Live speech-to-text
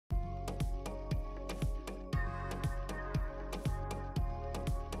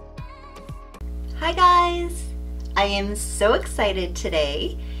Hi guys! I am so excited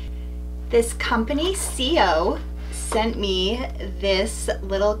today. This company SIO sent me this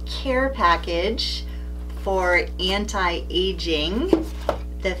little care package for anti-aging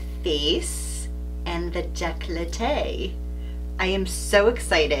the face and the décolleté. I am so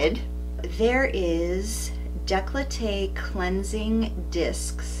excited. There is décolleté cleansing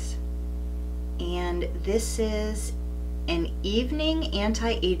discs, and this is an evening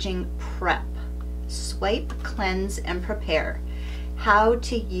anti-aging prep. Swipe, cleanse, and prepare. How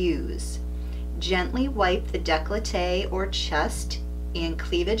to use. Gently wipe the décolleté or chest and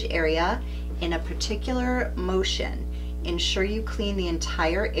cleavage area in a particular motion. Ensure you clean the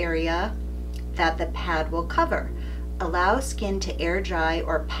entire area that the pad will cover. Allow skin to air dry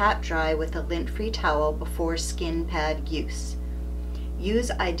or pat dry with a lint-free towel before skin pad use.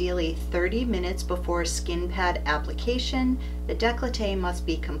 Use ideally 30 minutes before skin pad application. The décolleté must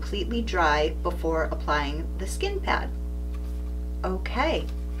be completely dry before applying the skin pad. Okay,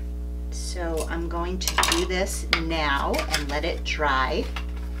 so I'm going to do this now and let it dry.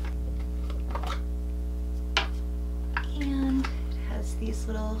 And it has these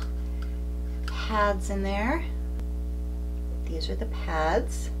little pads in there. These are the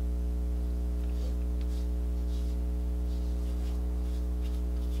pads.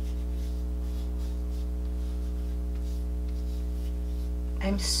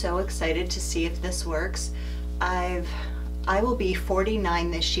 I'm so excited to see if this works. I will be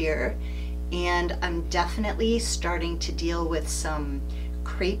 49 this year, and I'm definitely starting to deal with some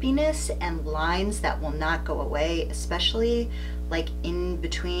crepiness and lines that will not go away, especially like in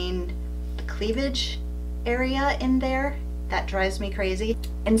between the cleavage area in there. That drives me crazy.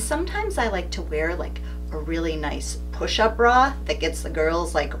 And sometimes I like to wear like a really nice push-up bra that gets the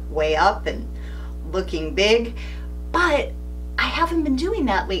girls like way up and looking big, but I haven't been doing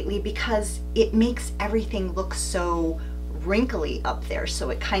that lately because it makes everything look so wrinkly up there,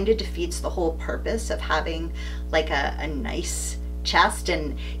 so it kind of defeats the whole purpose of having like a nice chest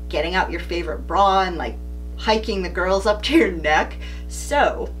and getting out your favorite bra and like hiking the girls up to your neck.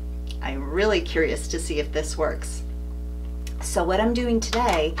 So I'm really curious to see if this works. So what I'm doing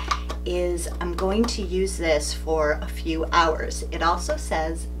today is I'm going to use this for a few hours. It also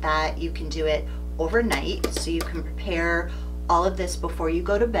says that you can do it overnight, so you can prepare all of this before you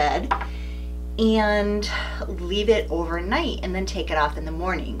go to bed and leave it overnight and then take it off in the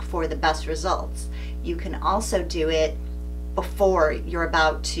morning for the best results. You can also do it before you're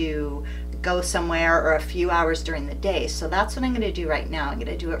about to go somewhere or a few hours during the day. So that's what I'm going to do right now. I'm going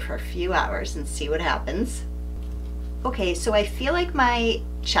to do it for a few hours and see what happens. Okay, so I feel like my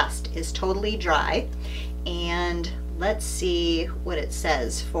chest is totally dry, and let's see what it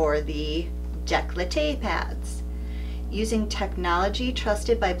says for the décolleté pads. Using technology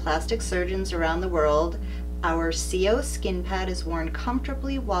trusted by plastic surgeons around the world, our SIO skin pad is worn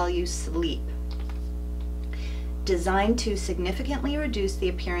comfortably while you sleep. Designed to significantly reduce the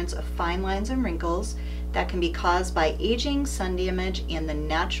appearance of fine lines and wrinkles that can be caused by aging, sun damage, and the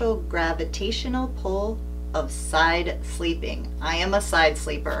natural gravitational pull of side sleeping. I am a side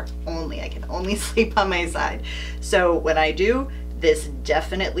sleeper only. I can only sleep on my side. So when I do, this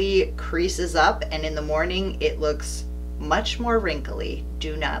definitely creases up, and in the morning it looks much more wrinkly.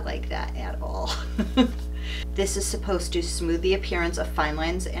 Do not like that at all. This is supposed to smooth the appearance of fine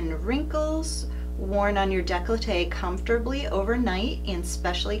lines and wrinkles. Worn on your décolleté comfortably overnight and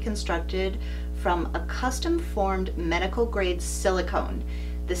specially constructed from a custom formed medical grade silicone.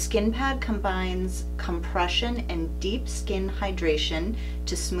 The skin pad combines compression and deep skin hydration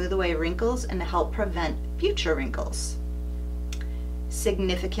to smooth away wrinkles and help prevent future wrinkles.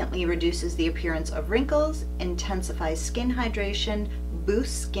 Significantly reduces the appearance of wrinkles, intensifies skin hydration,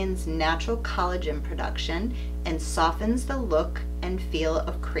 boosts skin's natural collagen production, and softens the look and feel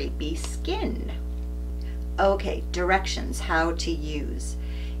of crepey skin. Okay, directions how to use.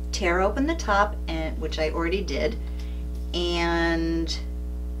 Tear open the top, which I already did, and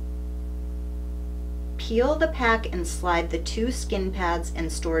peel the pack and slide the 2 skin pads and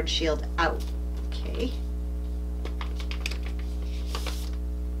storage shield out. Okay.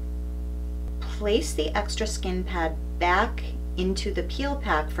 Place the extra skin pad back into the peel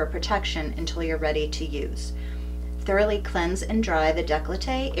pack for protection until you're ready to use. Thoroughly cleanse and dry the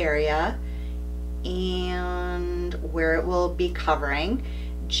décolleté area and where it will be covering.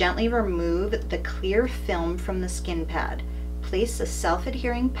 Gently remove the clear film from the skin pad. Place a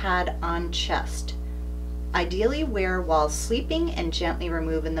self-adhering pad on chest. Ideally wear while sleeping and gently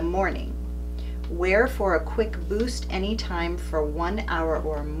remove in the morning. Wear for a quick boost anytime for 1 hour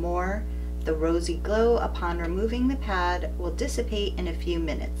or more. The rosy glow upon removing the pad will dissipate in a few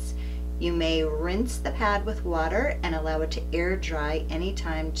minutes. You may rinse the pad with water and allow it to air dry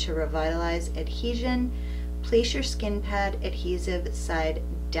anytime to revitalize adhesion. Place your skin pad adhesive side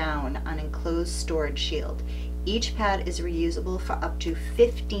down on enclosed storage shield. Each pad is reusable for up to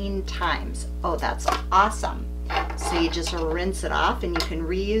 15 times. Oh, that's awesome. So you just rinse it off and you can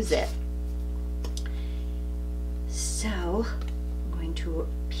reuse it. So I'm going to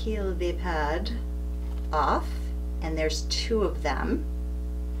peel the pad off, and there's 2 of them.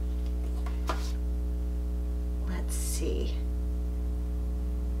 Let's see.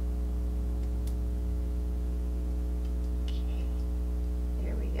 Okay,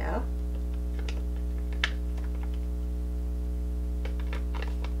 there we go.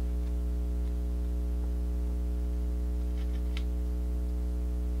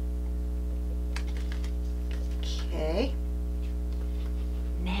 Okay,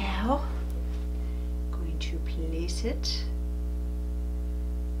 now I'm going to place it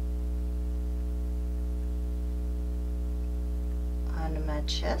on my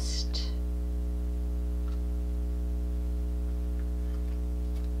chest.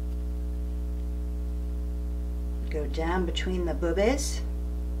 Go down between the boobies.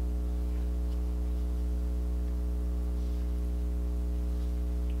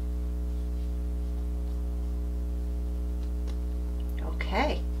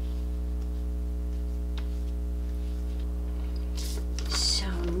 Okay. So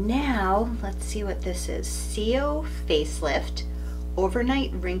now let's see what this is. SIO Facelift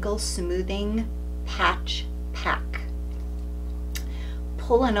Overnight Wrinkle Smoothing Patch Pack.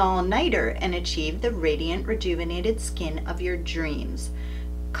 Pull an all-nighter and achieve the radiant, rejuvenated skin of your dreams.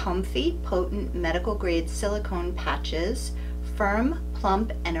 Comfy, potent, medical-grade silicone patches, firm,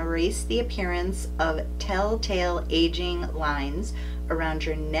 plump, and erase the appearance of telltale aging lines around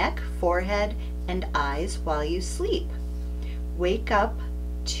your neck, forehead, and eyes while you sleep. Wake up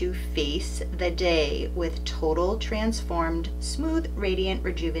to face the day with total transformed, smooth, radiant,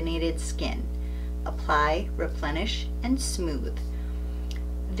 rejuvenated skin. Apply, replenish, and smooth.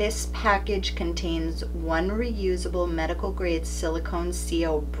 This package contains 1 reusable medical-grade silicone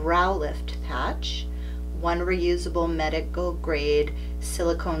SIO brow lift patch, 1 reusable medical-grade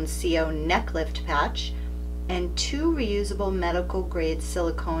silicone SIO neck lift patch, and 2 reusable medical-grade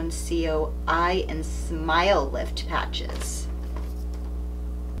silicone SIO eye and smile lift patches.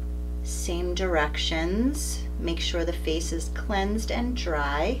 Same directions. Make sure the face is cleansed and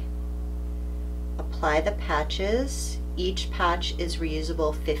dry. Apply the patches. Each patch is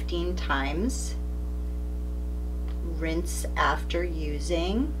reusable 15 times. Rinse after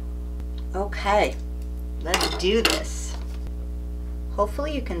using. Okay, let's do this.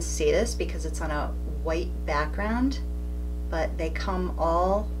 Hopefully you can see this because it's on a white background, but they come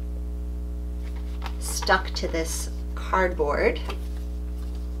all stuck to this cardboard.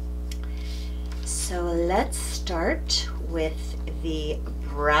 So let's start with the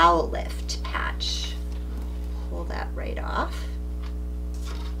brow lift patch. Pull that right off.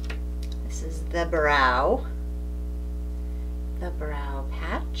 This is the brow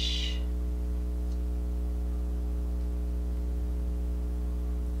patch.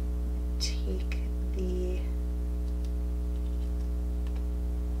 Take the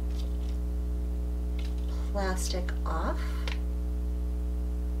plastic off.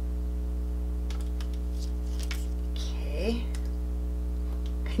 Okay,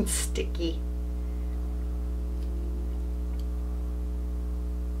 it's sticky.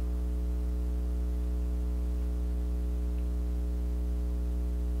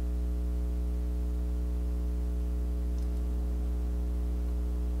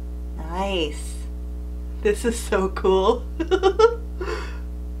 Nice. This is so cool.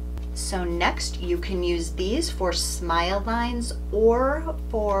 So next you can use these for smile lines or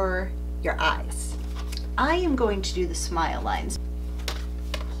for your eyes. I am going to do the smile lines.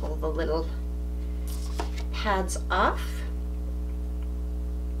 Pull the little pads off.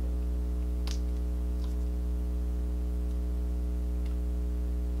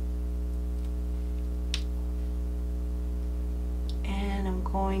 And I'm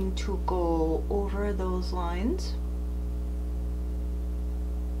going to go over those lines.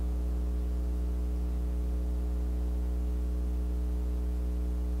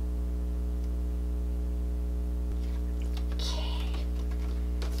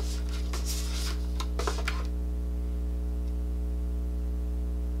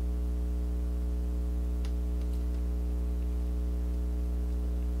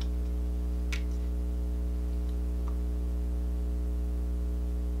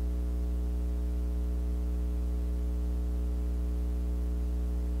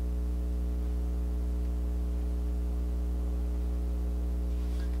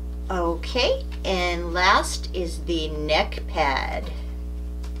 Okay, and last is the neck pad.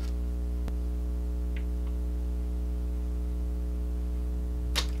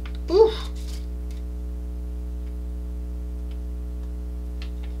 Ooh.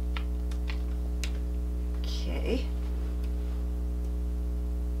 Okay.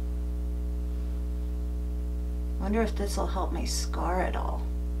 Wonder if this will help my scar at all.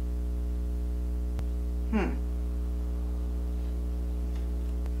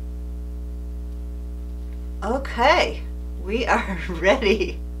 Okay, we are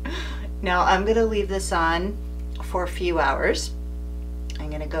ready. Now I'm gonna leave this on for a few hours.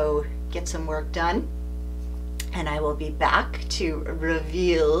 I'm gonna go get some work done, and I will be back to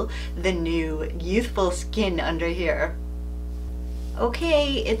reveal the new youthful skin under here.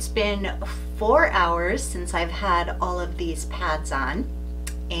 Okay, it's been 4 hours since I've had all of these pads on,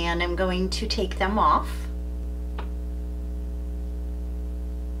 and I'm going to take them off.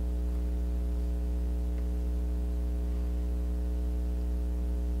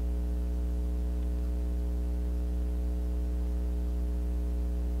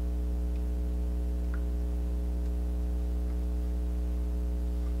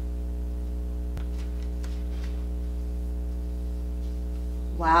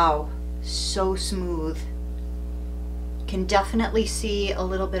 Wow, so smooth. Can definitely see a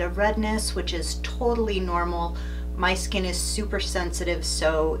little bit of redness, which is totally normal. My skin is super sensitive,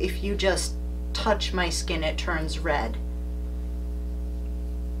 so if you just touch my skin, it turns red.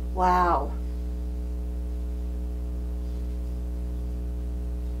 Wow.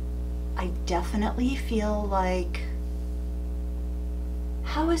 I definitely feel like,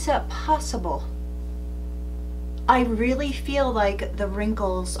 how is that possible? I really feel like the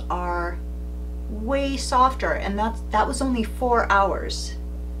wrinkles are way softer, and that was only 4 hours.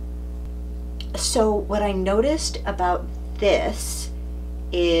 So what I noticed about this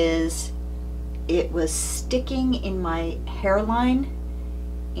is it was sticking in my hairline,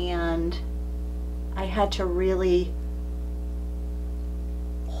 and I had to really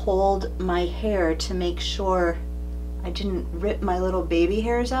hold my hair to make sure I didn't rip my little baby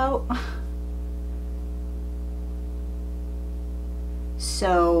hairs out.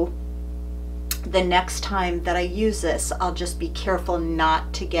 So the next time that I use this, I'll just be careful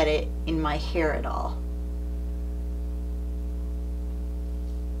not to get it in my hair at all.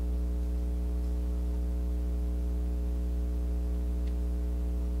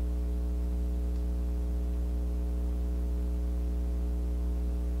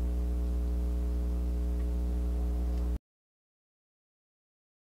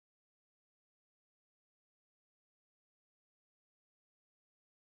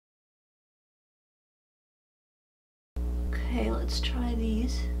 Okay, let's try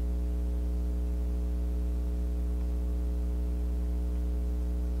these.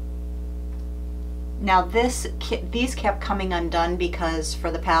 Now these kept coming undone because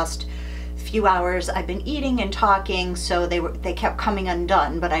for the past few hours I've been eating and talking, so they kept coming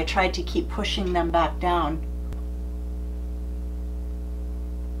undone, but I tried to keep pushing them back down.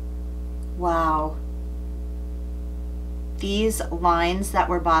 Wow. These lines that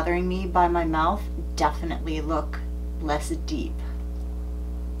were bothering me by my mouth definitely look less deep.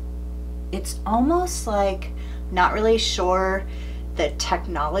 It's almost like, not really sure the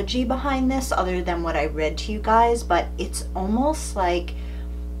technology behind this other than what I read to you guys, but it's almost like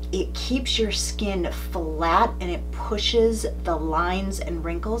it keeps your skin flat and it pushes the lines and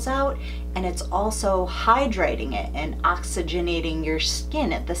wrinkles out, and it's also hydrating it and oxygenating your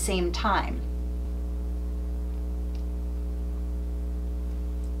skin at the same time.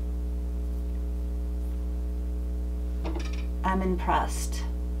 I'm impressed.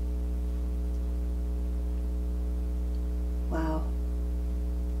 Wow.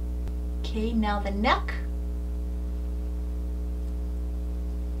 Okay, now the neck.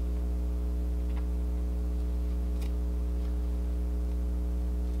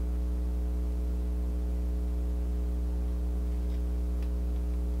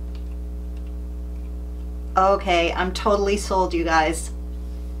 Okay, I'm totally sold, you guys.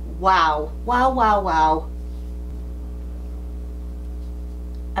 Wow, wow, wow, wow.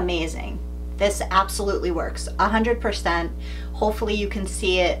 Amazing. This absolutely works 100%. Hopefully you can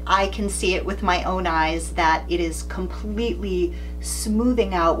see it. I can see it with my own eyes that it is completely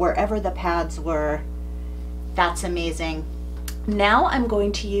smoothing out wherever the pads were. That's amazing. Now I'm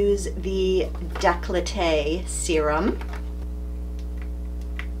going to use the Décolleté serum.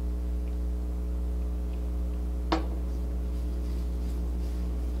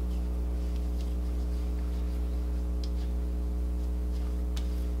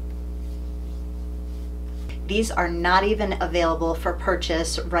 These are not even available for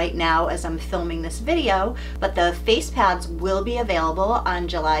purchase right now as I'm filming this video, but the face pads will be available on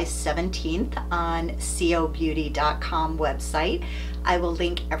July 17th on SIOBeauty.com website. I will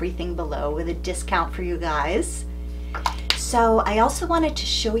link everything below with a discount for you guys. So I also wanted to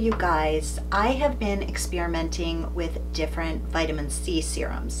show you guys, I have been experimenting with different vitamin C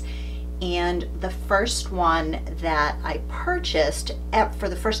serums. And the first one that I purchased for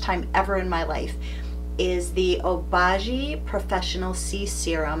the first time ever in my life is the Obagi Professional C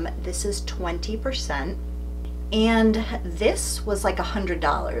Serum. This is 20%. And this was like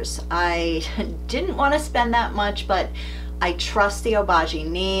 $100. I didn't want to spend that much, but I trust the Obagi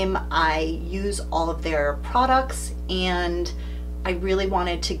name. I use all of their products, and I really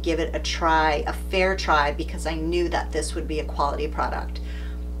wanted to give it a try, a fair try, because I knew that this would be a quality product.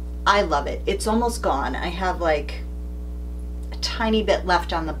 I love it. It's almost gone. I have like a tiny bit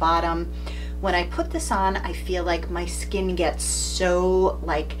left on the bottom. When I put this on, I feel like my skin gets so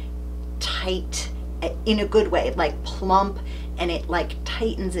like tight in a good way, like plump, and it like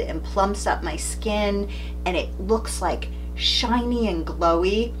tightens it and plumps up my skin, and it looks like shiny and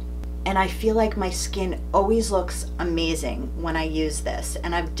glowy. And I feel like my skin always looks amazing when I use this.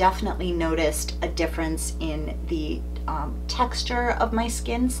 And I've definitely noticed a difference in the texture of my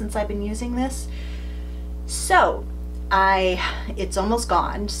skin since I've been using this. So it's almost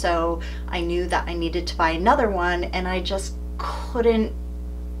gone, so I knew that I needed to buy another one, and I just couldn't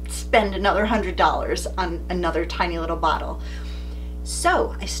spend another $100 on another tiny little bottle.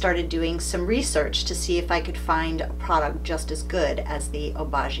 So I started doing some research to see if I could find a product just as good as the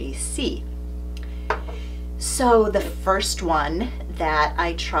Obagi C. So the first one that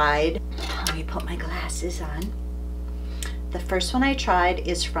I tried, let me put my glasses on. The first one I tried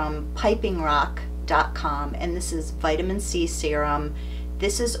is from pipingrock.com, and this is vitamin C serum.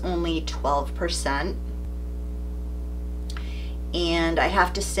 This is only 12%. And I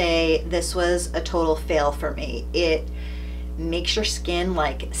have to say, this was a total fail for me. It makes your skin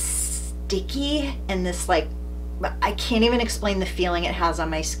like sticky, and this like, I can't even explain the feeling it has on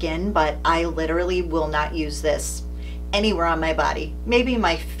my skin, but I literally will not use this anywhere on my body, maybe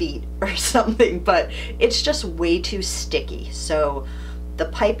my feet or something, but it's just way too sticky. So the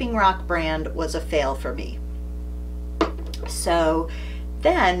Piping Rock brand was a fail for me. So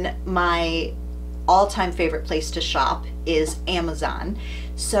then my all-time favorite place to shop is Amazon.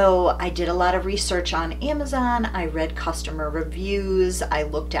 So I did a lot of research on Amazon. I read customer reviews. I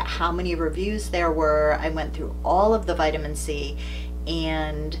looked at how many reviews there were. I went through all of the vitamin C,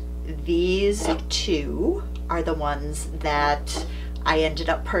 and these two are the ones that I ended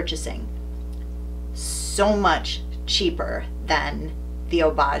up purchasing. So much cheaper than the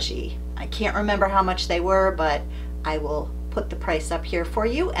Obagi. I can't remember how much they were, but I will put the price up here for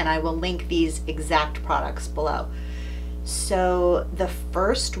you, and I will link these exact products below. So the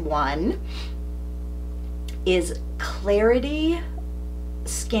first one is Clarity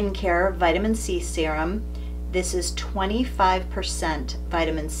Skincare Vitamin C Serum. This is 25%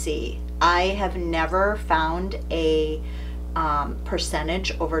 vitamin C. I have never found a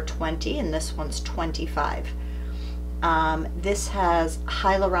percentage over 20, and this one's 25. This has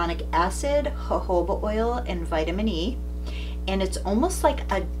hyaluronic acid, jojoba oil, and vitamin E, and it's almost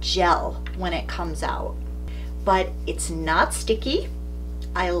like a gel when it comes out, but it's not sticky.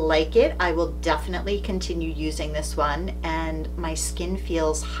 I like it. I will definitely continue using this one, and my skin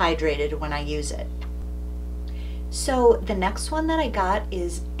feels hydrated when I use it. So the next one that I got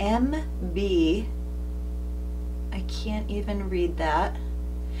is MB, I can't even read that,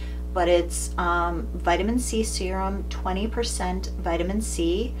 but it's vitamin C serum, 20% vitamin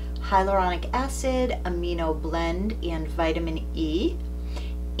C, hyaluronic acid, amino blend, and vitamin E.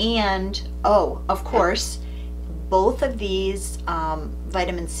 And oh, of course, both of these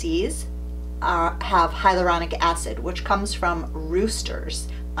vitamin C's have hyaluronic acid, which comes from roosters,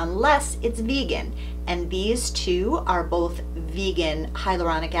 unless it's vegan. And these two are both vegan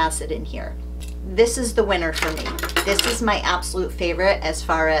hyaluronic acid in here. This is the winner for me. This is my absolute favorite as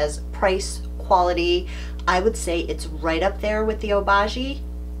far as price, quality. I would say it's right up there with the Obagi,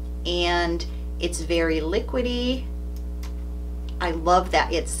 and it's very liquidy. I love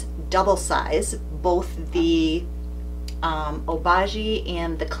that it's double size. Both the Obagi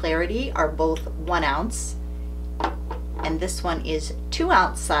and the Clarity are both 1 ounce, and this one is 2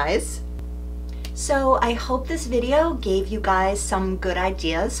 ounce size. So I hope this video gave you guys some good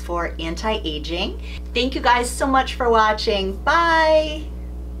ideas for anti-aging. Thank you guys so much for watching. Bye!